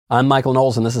I'm Michael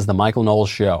Knowles, and this is The Michael Knowles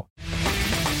Show.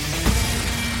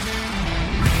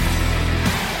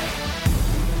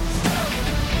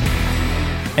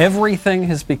 Everything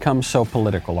has become so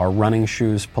political. Our running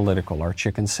shoes political, our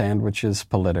chicken sandwiches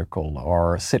political,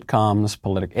 our sitcoms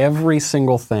political, every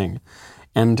single thing.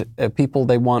 And people,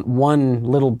 they want one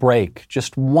little break,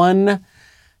 just one.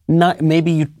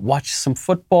 Maybe you watch some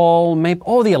football, maybe,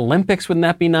 the Olympics, wouldn't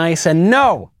that be nice? And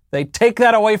no, they take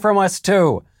that away from us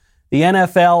too. The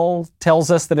NFL tells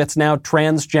us that it's now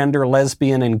transgender,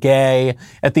 lesbian, and gay.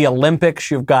 At the Olympics,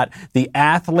 you've got the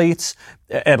athletes,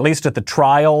 at least at the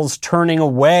trials, turning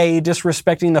away,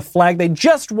 disrespecting the flag. They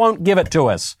just won't give it to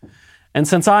us. And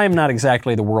since I am not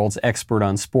exactly the world's expert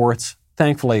on sports,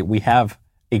 thankfully we have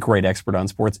a great expert on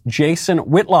sports, Jason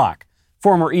Whitlock,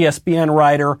 former ESPN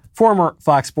writer, former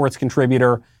Fox Sports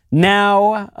contributor,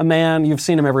 now a man, you've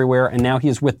seen him everywhere, and now he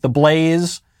is with The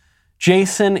Blaze.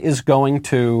 Jason is going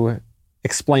to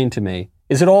explain to me,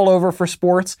 is it all over for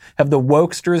sports? Have the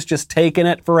wokesters just taken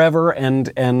it forever and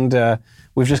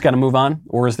we've just got to move on?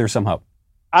 Or is there some hope?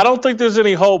 I don't think there's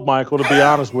any hope, Michael, to be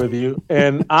honest with you.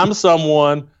 And I'm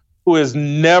someone who has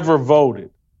never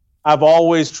voted. I've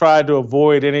always tried to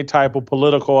avoid any type of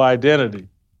political identity.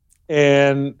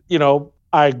 And,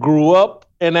 I grew up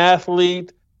an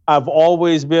athlete. I've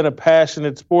always been a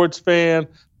passionate sports fan.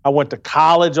 I went to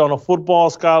college on a football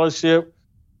scholarship.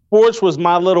 Sports was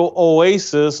my little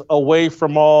oasis away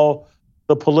from all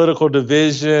the political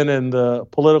division and the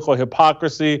political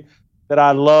hypocrisy that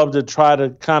I love to try to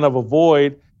kind of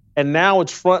avoid. And now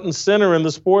it's front and center in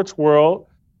the sports world.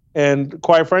 And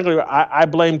quite frankly, I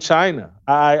blame China.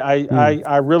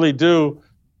 I really do.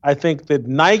 I think that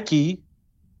Nike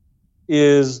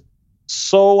is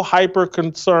so hyper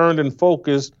concerned and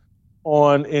focused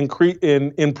on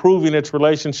improving its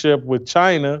relationship with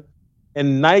China,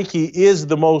 and Nike is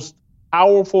the most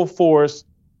powerful force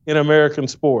in American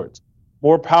sports.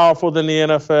 More powerful than the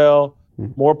NFL,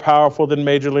 more powerful than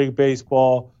Major League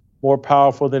Baseball, more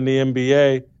powerful than the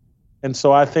NBA. And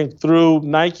so I think through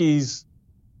Nike's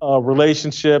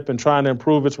relationship and trying to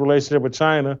improve its relationship with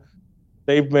China,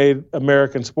 they've made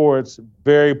American sports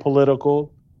very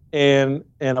political and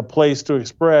a place to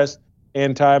express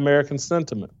anti-American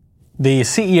sentiment. The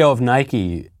CEO of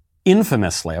Nike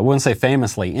infamously, I wouldn't say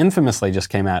famously, infamously just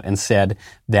came out and said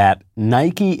that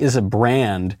Nike is a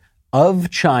brand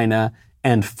of China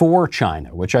and for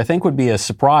China, which I think would be a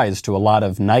surprise to a lot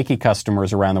of Nike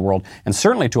customers around the world, and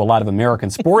certainly to a lot of American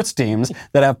sports teams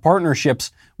that have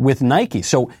partnerships with Nike.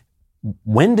 So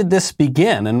when did this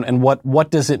begin, and what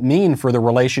does it mean for the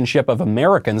relationship of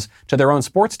Americans to their own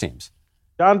sports teams?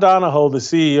 John Donahoe, the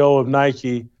CEO of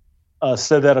Nike,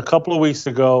 said that a couple of weeks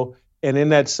ago, and in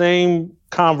that same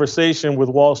conversation with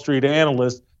Wall Street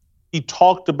analysts, he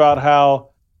talked about how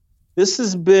this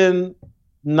has been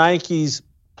Nike's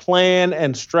plan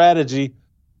and strategy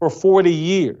for 40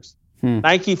 years.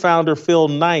 Nike founder Phil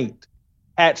Knight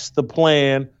hatched the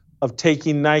plan of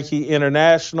taking Nike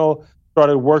international,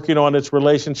 started working on its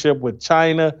relationship with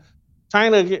China.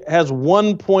 China has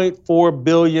 1.4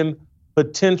 billion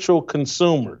potential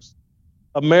consumers.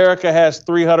 America has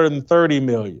 330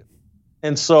 million.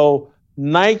 And so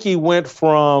Nike went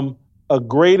from a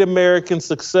great American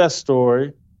success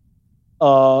story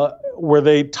where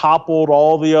they toppled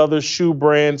all the other shoe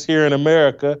brands here in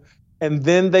America, and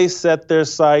then they set their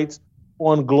sights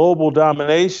on global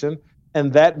domination,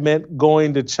 and that meant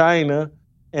going to China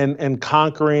and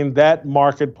conquering that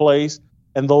marketplace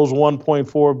and those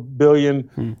 1.4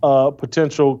 billion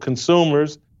potential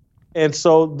consumers. And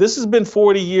so this has been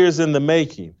 40 years in the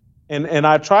making. And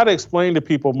I try to explain to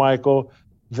people, Michael,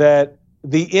 that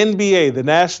the NBA, the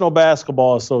National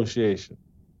Basketball Association,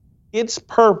 its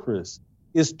purpose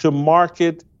is to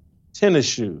market tennis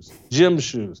shoes, gym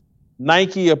shoes,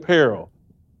 Nike apparel.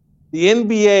 The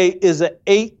NBA is an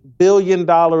 $8 billion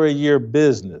a year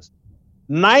business.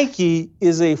 Nike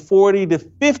is a $40 to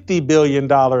 $50 billion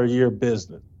a year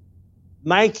business.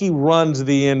 Nike runs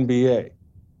the NBA.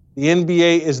 The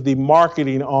NBA is the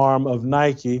marketing arm of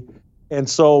Nike. And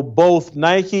so both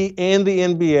Nike and the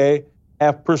NBA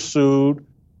have pursued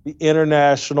the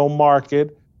international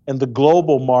market and the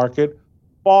global market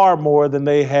far more than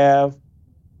they have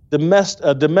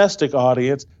a domestic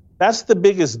audience. That's the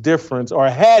biggest difference, or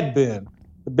had been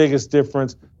the biggest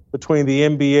difference between the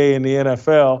NBA and the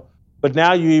NFL. But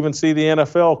now you even see the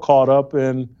NFL caught up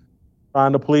in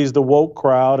trying to please the woke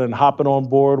crowd and hopping on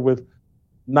board with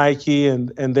Nike and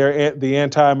the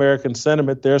anti-American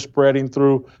sentiment they're spreading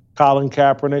through Colin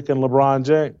Kaepernick and LeBron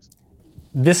James.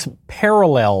 This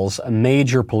parallels a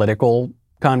major political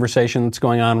conversation that's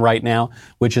going on right now,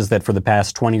 which is that for the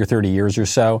past 20 or 30 years or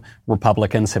so,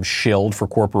 Republicans have shilled for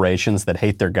corporations that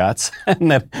hate their guts and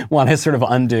that want to sort of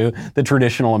undo the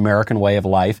traditional American way of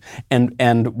life.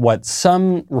 And what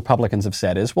some Republicans have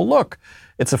said is, well, look,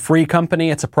 it's a free company,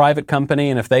 it's a private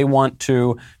company, and if they want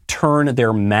to turn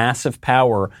their massive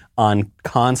power on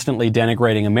constantly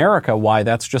denigrating America, why,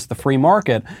 that's just the free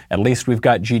market. At least we've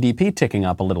got GDP ticking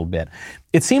up a little bit.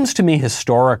 It seems to me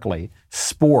historically,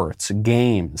 sports,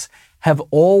 games have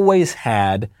always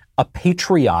had a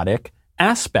patriotic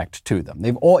aspect to them.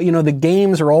 They've all, the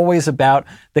games are always about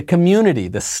the community,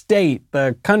 the state,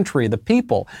 the country, the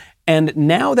people. And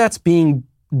now that's being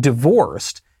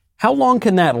divorced. How long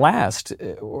can that last?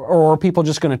 Or are people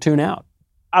just going to tune out?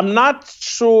 I'm not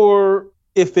sure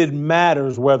if it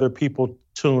matters whether people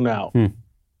tune out.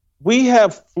 We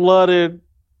have flooded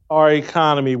our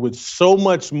economy with so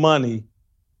much money.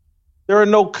 There are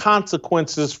no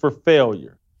consequences for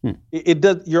failure. It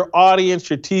does. Your audience,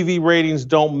 your TV ratings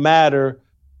don't matter.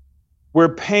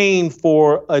 We're paying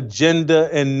for agenda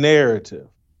and narrative.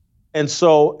 And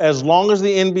so as long as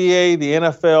the NBA, the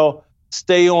NFL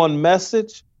stay on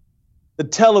message, the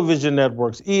television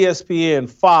networks, ESPN,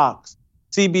 Fox,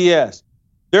 CBS,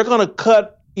 they're going to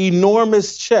cut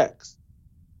enormous checks.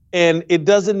 And it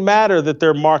doesn't matter that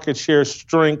their market share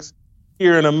shrinks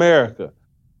here in America.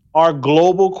 Our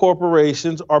global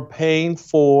corporations are paying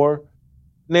for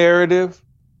narrative,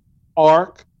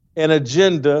 arc, and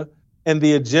agenda. And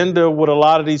the agenda with a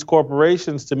lot of these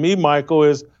corporations, to me, Michael,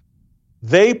 is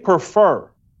they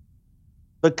prefer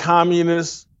the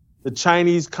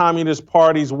Chinese Communist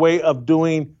Party's way of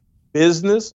doing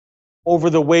business over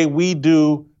the way we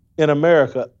do in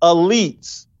America.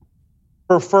 Elites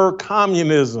prefer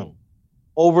communism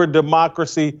over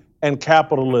democracy and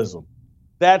capitalism.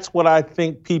 That's what I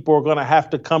think people are going to have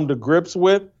to come to grips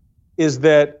with, is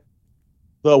that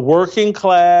the working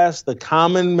class, the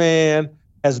common man,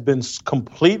 has been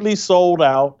completely sold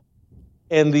out,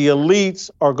 and the elites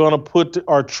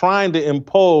are trying to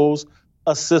impose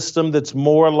a system that's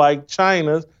more like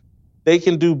China's. They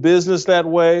can do business that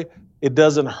way. It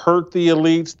doesn't hurt the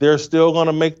elites. They're still going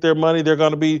to make their money. They're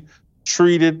going to be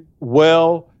treated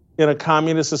well in a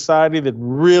communist society that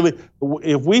really,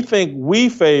 if we think we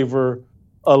favor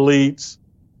elites,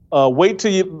 wait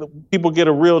till people get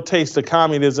a real taste of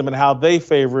communism and how they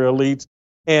favor elites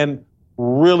and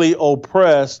really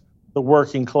oppress the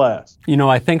working class.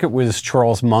 I think it was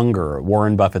Charles Munger,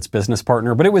 Warren Buffett's business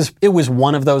partner, but it was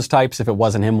one of those types, if it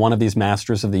wasn't him, one of these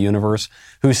masters of the universe,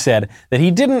 who said that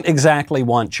he didn't exactly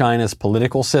want China's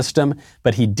political system,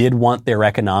 but he did want their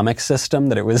economic system,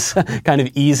 that it was kind of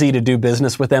easy to do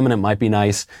business with them, and it might be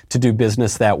nice to do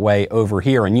business that way over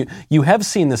here. And you have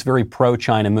seen this very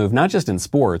pro-China move, not just in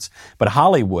sports, but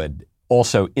Hollywood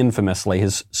also infamously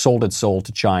has sold its soul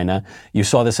to China. You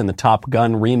saw this in the Top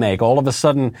Gun remake. All of a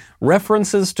sudden,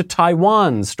 references to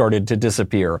Taiwan started to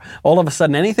disappear. All of a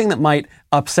sudden, anything that might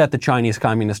upset the Chinese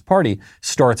Communist Party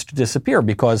starts to disappear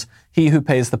because he who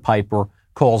pays the piper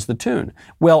calls the tune.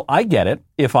 Well, I get it.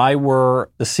 If I were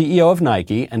the CEO of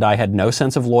Nike and I had no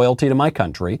sense of loyalty to my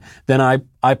country, then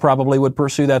I probably would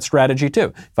pursue that strategy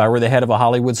too. If I were the head of a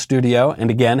Hollywood studio and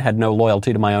again had no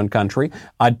loyalty to my own country,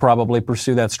 I'd probably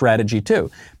pursue that strategy too.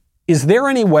 Is there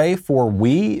any way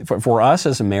for us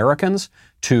as Americans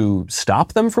to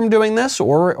stop them from doing this,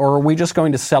 or are we just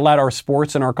going to sell out our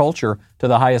sports and our culture to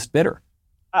the highest bidder?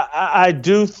 I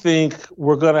do think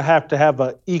we're going to have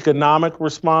an economic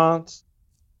response.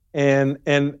 And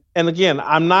again,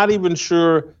 I'm not even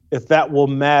sure if that will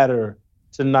matter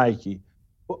to Nike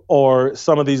or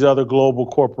some of these other global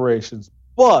corporations.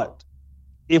 But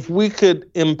if we could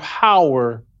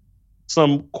empower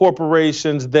some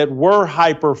corporations that were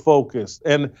hyper-focused,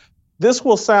 and this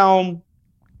will sound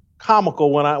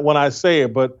comical when I say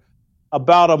it, but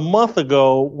about a month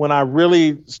ago, when I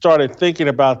really started thinking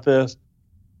about this,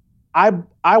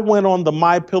 I went on the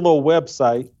MyPillow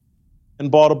website and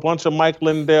bought a bunch of Mike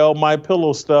Lindell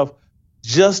MyPillow stuff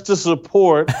just to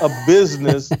support a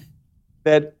business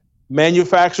that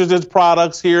manufactures its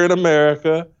products here in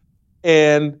America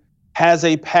and has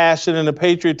a passion and a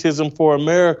patriotism for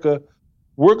America.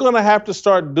 We're going to have to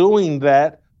start doing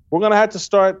that. We're going to have to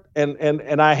start,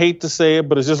 and I hate to say it,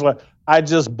 but it's just like, I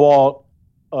just bought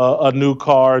a new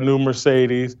car, a new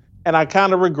Mercedes, and I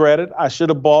kind of regret it. I should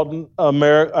have bought an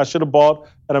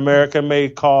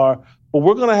American-made car. But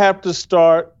we're going to have to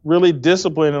start really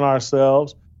disciplining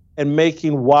ourselves and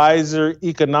making wiser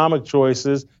economic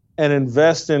choices and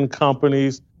invest in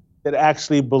companies that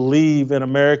actually believe in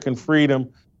American freedom.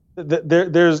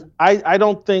 I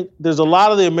don't think there's a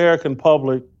lot of the American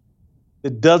public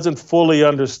that doesn't fully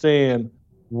understand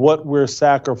what we're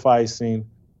sacrificing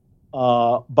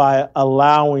by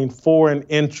allowing foreign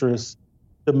interests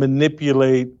to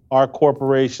manipulate our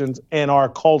corporations and our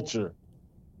culture.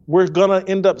 We're going to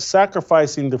end up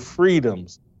sacrificing the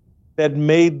freedoms that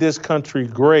made this country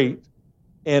great.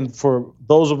 And for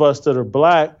those of us that are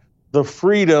Black, the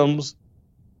freedoms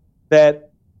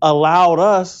that allowed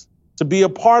us to be a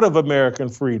part of American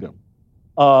freedom.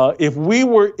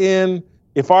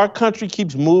 If our country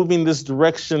keeps moving this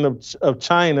direction of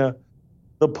China,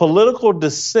 the political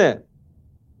dissent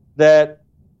that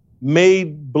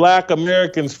made Black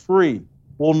Americans free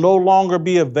will no longer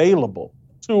be available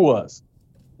to us.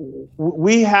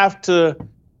 We have to,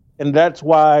 and that's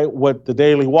why what the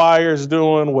Daily Wire is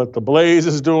doing, what the Blaze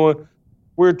is doing,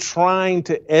 we're trying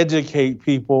to educate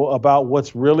people about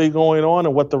what's really going on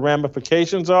and what the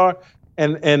ramifications are.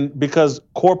 And because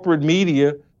corporate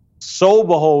media, so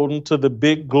beholden to the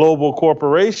big global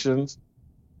corporations,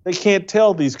 they can't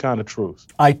tell these kind of truths.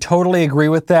 I totally agree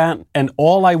with that. And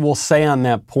all I will say on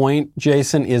that point,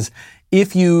 Jason, is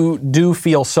if you do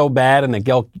feel so bad and the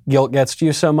guilt gets to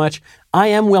you so much, I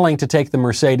am willing to take the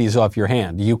Mercedes off your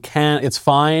hand. You can, it's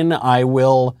fine. I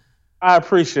will. I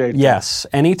appreciate that. Yes,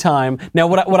 anytime. Now,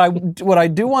 what I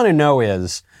do want to know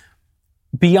is,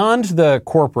 beyond the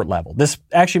corporate level, this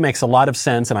actually makes a lot of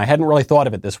sense, and I hadn't really thought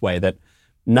of it this way, that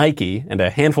Nike and a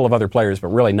handful of other players, but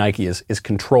really Nike is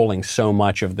controlling so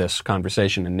much of this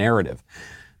conversation and narrative.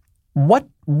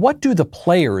 What do the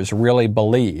players really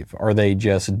believe? Are they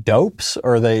just dopes?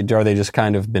 Or are they just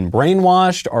kind of been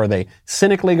brainwashed? Are they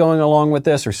cynically going along with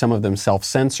this? Or some of them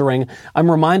self-censoring?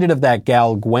 I'm reminded of that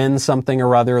gal Gwen something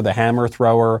or other, the hammer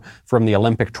thrower from the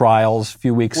Olympic trials a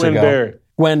few weeks ago.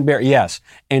 Gwen Berry, yes.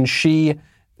 And she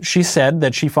said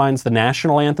that she finds the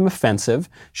national anthem offensive.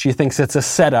 She thinks it's a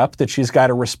setup, that she's got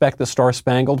to respect the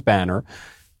Star-Spangled Banner.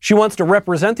 She wants to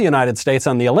represent the United States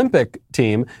on the Olympic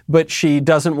team, but she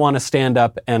doesn't want to stand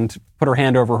up and put her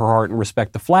hand over her heart and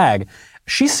respect the flag.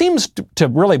 She seems to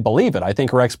really believe it. I think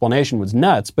her explanation was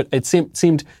nuts, but it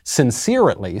seemed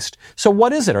sincere at least. So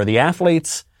what is it? Are the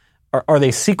athletes, are they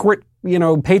secret,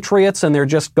 patriots and they're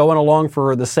just going along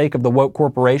for the sake of the woke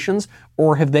corporations?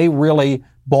 Or have they really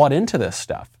bought into this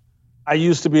stuff? I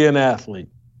used to be an athlete.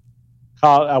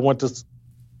 I went to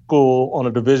school on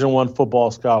a Division I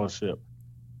football scholarship.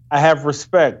 I have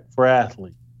respect for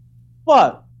athletes.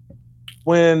 But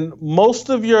when most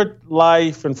of your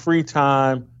life and free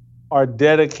time are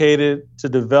dedicated to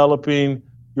developing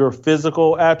your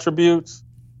physical attributes,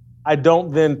 I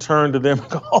don't then turn to them and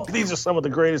go, oh, these are some of the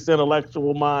greatest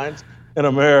intellectual minds in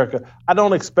America. I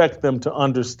don't expect them to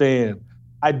understand.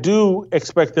 I do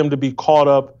expect them to be caught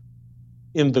up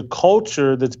in the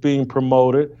culture that's being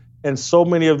promoted, and so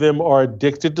many of them are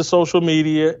addicted to social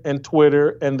media and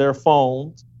Twitter and their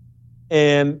phones,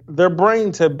 and their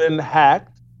brains have been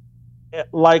hacked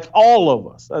like all of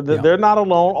us. They're not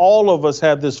alone. All of us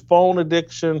have this phone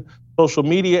addiction, social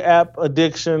media app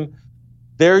addiction.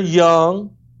 They're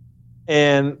young,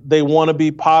 and they want to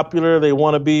be popular. They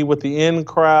want to be with the in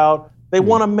crowd. They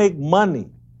want to make money.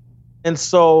 And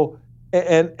so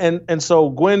so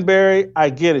Gwen Berry, I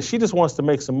get it. She just wants to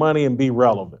make some money and be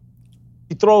relevant.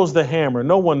 She throws the hammer.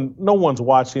 No one's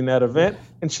watching that event,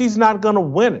 and she's not going to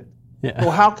win it. Yeah.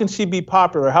 So how can she be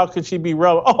popular? How can she be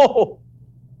relevant? Oh,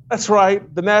 that's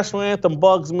right. The national anthem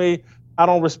bugs me. I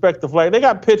don't respect the flag. They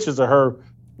got pictures of her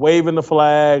waving the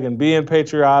flag and being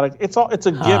patriotic. It's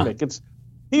a gimmick. It's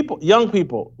young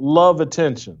people love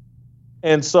attention.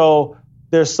 And so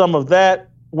there's some of that.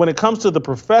 When it comes to the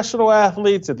professional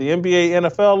athletes at the NBA,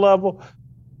 NFL level,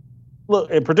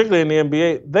 look, and particularly in the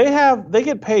NBA, they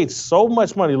get paid so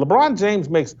much money. LeBron James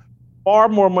makes far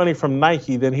more money from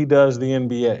Nike than he does the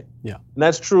NBA. Yeah. And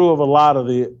that's true of a lot of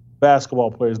the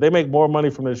basketball players. They make more money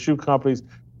from their shoe companies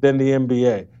than the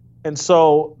NBA. And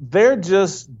so they're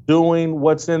just doing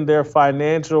what's in their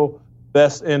financial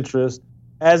best interest,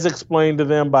 as explained to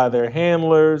them by their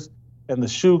handlers and the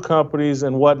shoe companies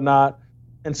and whatnot.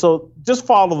 And so just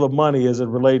follow the money as it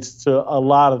relates to a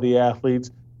lot of the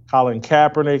athletes. Colin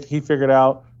Kaepernick, he figured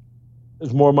out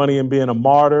there's more money in being a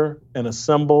martyr and a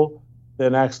symbol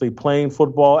than actually playing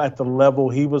football at the level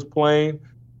he was playing.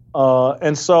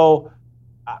 And so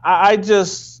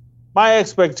my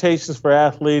expectations for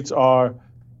athletes are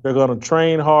they're going to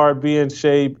train hard, be in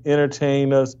shape,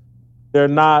 entertain us. They're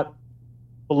not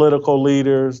political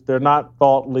leaders. They're not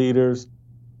thought leaders.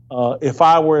 If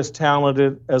I were as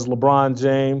talented as LeBron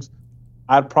James,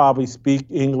 I'd probably speak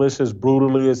English as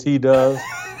brutally as he does.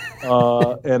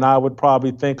 And I would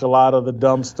probably think a lot of the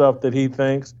dumb stuff that he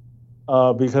thinks.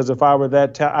 Because if I were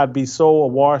that I'd be so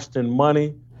awash in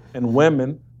money and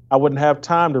women, I wouldn't have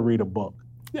time to read a book.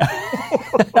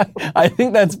 I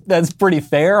think that's pretty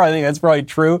fair. I think that's probably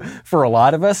true for a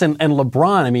lot of us. And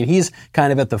LeBron, I mean, he's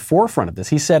kind of at the forefront of this.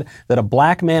 He said that a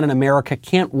black man in America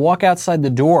can't walk outside the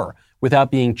door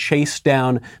without being chased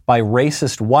down by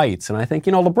racist whites. And I think,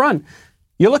 LeBron,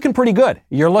 you're looking pretty good.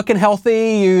 You're looking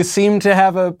healthy. You seem to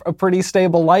have a pretty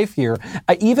stable life here.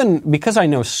 Even because I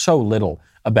know so little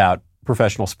about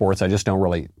professional sports, I just don't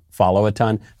really follow a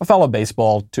ton. I follow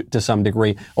baseball to some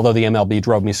degree, although the MLB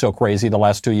drove me so crazy the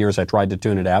last 2 years, I tried to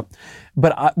tune it out.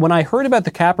 But when I heard about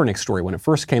the Kaepernick story, when it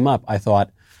first came up, I thought,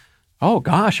 oh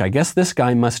gosh, I guess this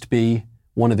guy must be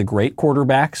one of the great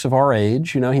quarterbacks of our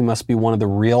age. He must be one of the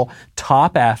real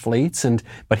top athletes,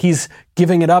 but he's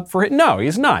giving it up for it. No,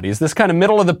 he's not. He's this kind of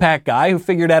middle of the pack guy who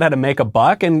figured out how to make a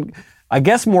buck, and I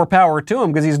guess more power to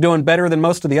him because he's doing better than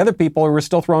most of the other people who are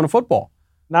still throwing a football.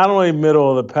 Not only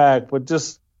middle of the pack, but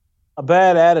just a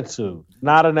bad attitude.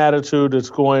 Not an attitude that's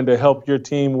going to help your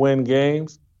team win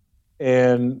games.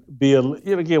 And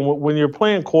again, when you're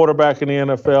playing quarterback in the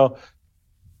NFL,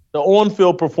 the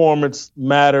on-field performance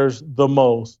matters the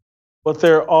most. But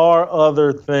there are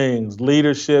other things.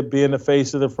 Leadership, being the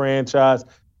face of the franchise.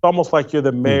 It's almost like you're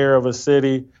the mayor of a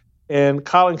city. And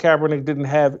Colin Kaepernick didn't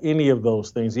have any of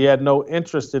those things. He had no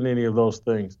interest in any of those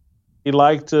things. He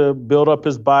liked to build up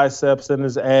his biceps and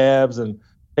his abs and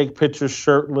take pictures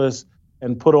shirtless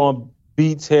and put on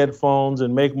Beats headphones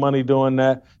and make money doing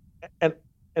that. And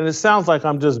it sounds like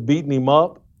I'm just beating him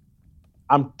up.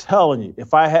 I'm telling you,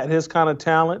 if I had his kind of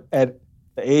talent at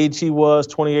the age he was,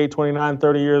 28, 29,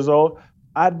 30 years old,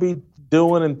 I'd be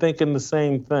doing and thinking the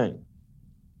same thing.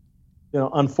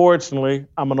 Unfortunately,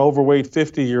 I'm an overweight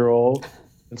 50-year-old,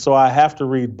 and so I have to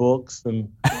read books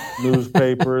and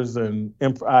newspapers, and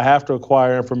I have to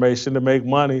acquire information to make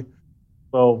money.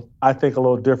 So I think a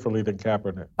little differently than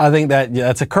Kaepernick. I think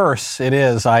that's a curse. It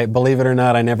is. I believe it or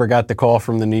not, I never got the call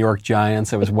from the New York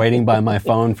Giants. I was waiting by my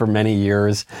phone for many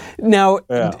years. Now,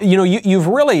 you've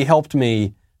really helped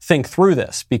me think through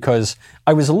this because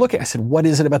I was looking, I said, what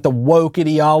is it about the woke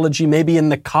ideology? Maybe in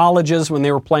the colleges when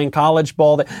they were playing college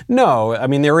ball. No, I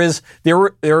mean, there is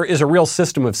a real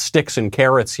system of sticks and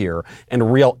carrots here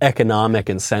and real economic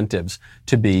incentives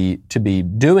to be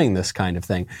doing this kind of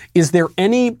thing. Is there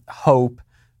any hope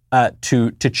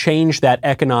to change that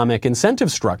economic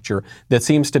incentive structure that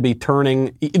seems to be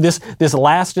turning this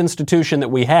last institution that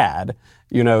we had?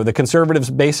 The conservatives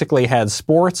basically had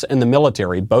sports and the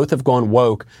military. Both have gone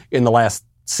woke in the last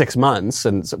 6 months,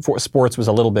 and sports was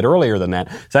a little bit earlier than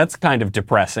that. So that's kind of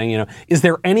depressing. Is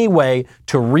there any way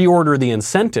to reorder the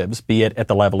incentives, be it at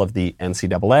the level of the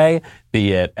NCAA,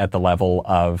 be it at the level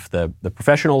of the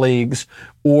professional leagues,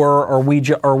 or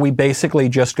are we basically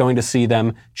just going to see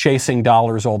them chasing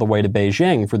dollars all the way to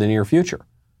Beijing for the near future?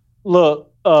 Look,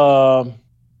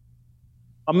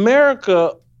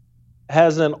 America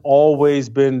hasn't always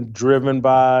been driven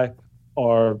by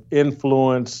or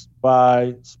influenced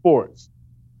by sports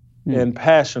and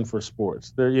passion for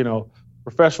sports.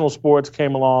 Professional sports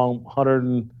came along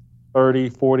 130,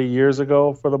 40 years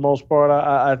ago for the most part,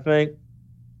 I think.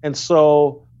 And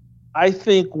so I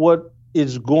think what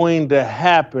is going to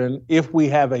happen if we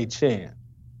have a chance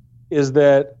is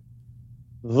that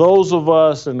those of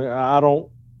us, and I don't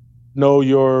know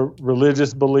your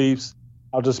religious beliefs,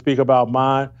 I'll just speak about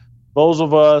mine. Those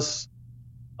of us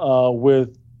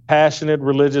with passionate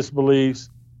religious beliefs,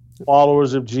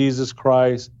 followers of Jesus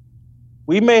Christ,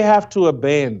 we may have to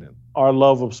abandon our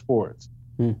love of sports.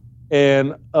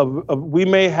 And we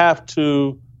may have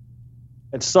to,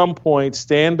 at some point,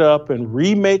 stand up and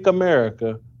remake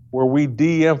America where we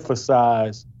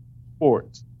de-emphasize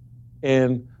sports.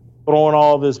 And throwing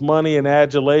all this money and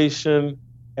adulation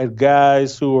at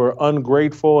guys who are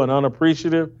ungrateful and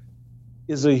unappreciative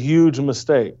is a huge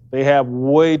mistake. They have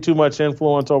way too much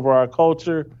influence over our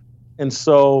culture. And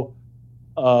so,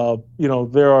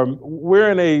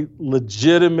 we're in a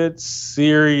legitimate,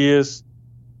 serious,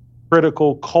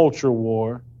 critical culture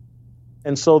war.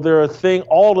 And so there are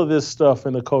all of this stuff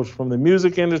in the culture, from the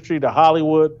music industry to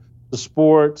Hollywood to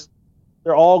sports,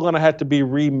 they're all going to have to be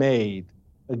remade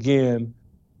again,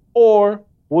 or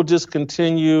we'll just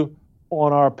continue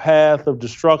on our path of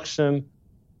destruction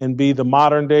and be the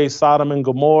modern day Sodom and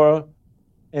Gomorrah,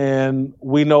 and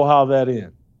we know how that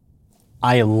ends.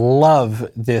 I love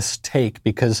this take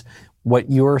because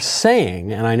what you're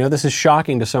saying, and I know this is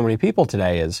shocking to so many people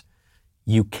today, is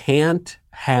you can't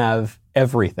have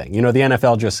everything. The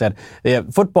NFL just said,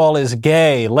 football is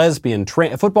gay, lesbian,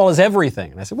 football is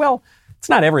everything. And I said, well, it's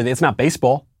not everything. It's not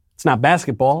baseball. It's not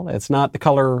basketball. It's not the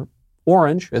color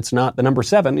orange. It's not the number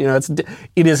 7.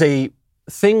 It is a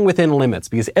thing within limits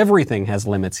because everything has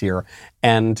limits here.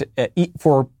 And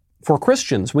for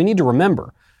Christians, we need to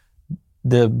remember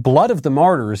The blood of the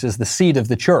martyrs is the seed of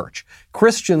the church.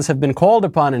 Christians have been called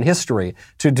upon in history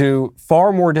to do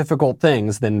far more difficult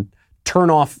things than turn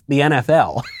off the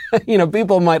NFL.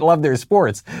 People might love their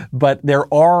sports, but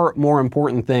there are more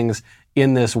important things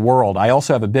in this world. I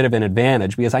also have a bit of an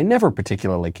advantage because I never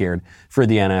particularly cared for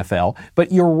the NFL.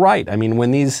 But you're right. I mean,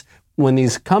 when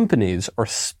these companies are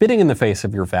spitting in the face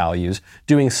of your values,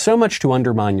 doing so much to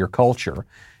undermine your culture,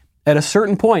 at a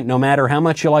certain point, no matter how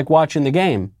much you like watching the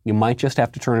game, you might just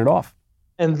have to turn it off.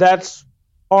 And that's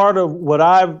part of what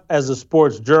I've, as a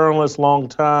sports journalist, long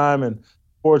time, and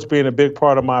sports being a big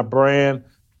part of my brand,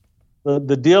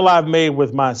 the deal I've made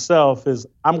with myself is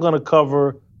I'm going to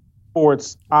cover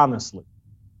sports honestly.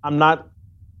 I'm not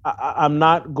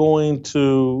going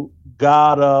to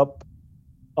god up,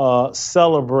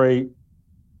 celebrate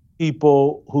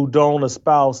people who don't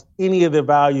espouse any of the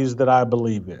values that I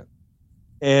believe in.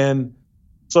 And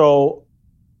so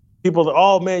people,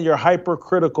 oh man, you're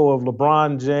hypercritical of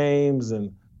LeBron James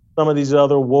and some of these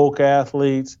other woke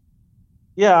athletes.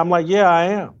 Yeah, I'm like, yeah, I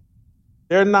am.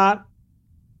 They're not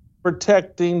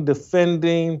protecting,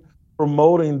 defending,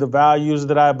 promoting the values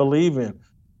that I believe in.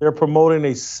 They're promoting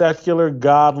a secular,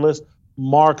 godless,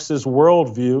 Marxist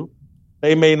worldview.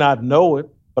 They may not know it,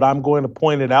 but I'm going to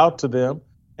point it out to them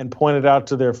and point it out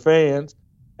to their fans.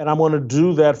 And I'm going to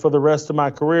do that for the rest of my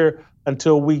career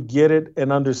until we get it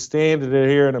and understand it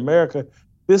here in America.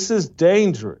 This is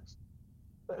dangerous.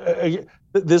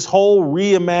 This whole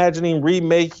reimagining,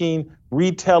 remaking,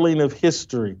 retelling of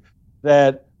history,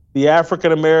 that the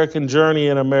African-American journey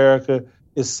in America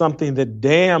is something that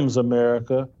damns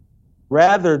America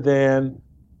rather than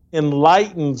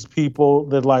enlightens people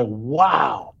that like,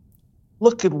 wow,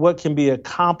 look at what can be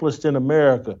accomplished in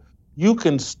America. You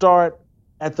can start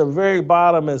at the very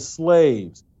bottom as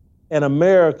slaves, and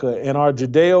America and our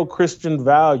Judeo-Christian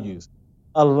values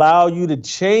allow you to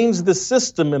change the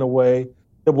system in a way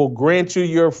that will grant you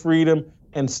your freedom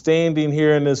and standing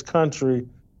here in this country.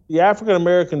 The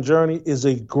African-American journey is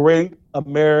a great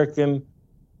American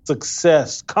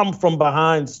success, come from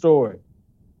behind story.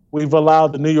 We've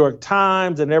allowed the New York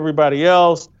Times and everybody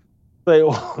else say,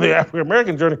 well, the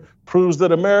African-American journey proves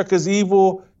that America is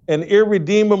evil and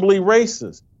irredeemably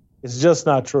racist. It's just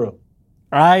not true.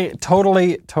 I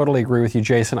totally agree with you,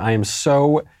 Jason. I am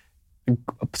so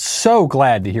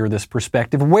glad to hear this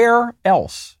perspective. Where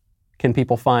else can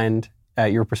people find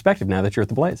your perspective now that you're at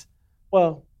the Blaze?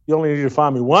 Well, you only need to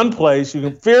find me one place. You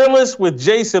can Fearless with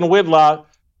Jason Whitlock,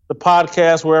 the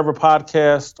podcast, wherever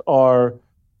podcasts are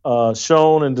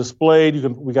shown and displayed.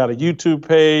 We got a YouTube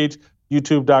page,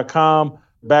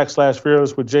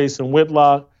 youtube.com/Fearless with Jason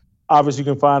Whitlock. Obviously,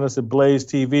 you can find us at Blaze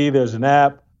TV. There's an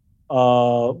app.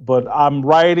 But I'm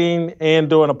writing and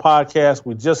doing a podcast.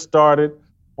 We just started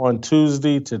on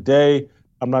Tuesday today.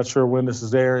 I'm not sure when this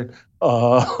is airing,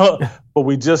 but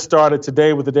we just started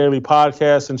today with the daily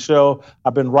podcast and show.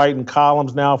 I've been writing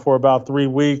columns now for about 3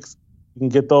 weeks. You can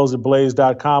get those at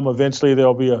blaze.com. Eventually,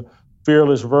 there'll be a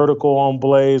Fearless vertical on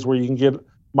Blaze where you can get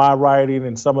my writing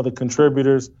and some of the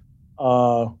contributors.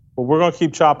 But we're going to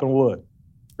keep chopping wood.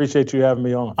 Appreciate you having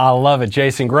me on. I love it,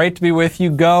 Jason. Great to be with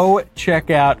you. Go check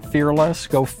out Fearless.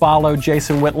 Go follow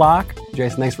Jason Whitlock.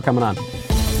 Jason, thanks for coming on.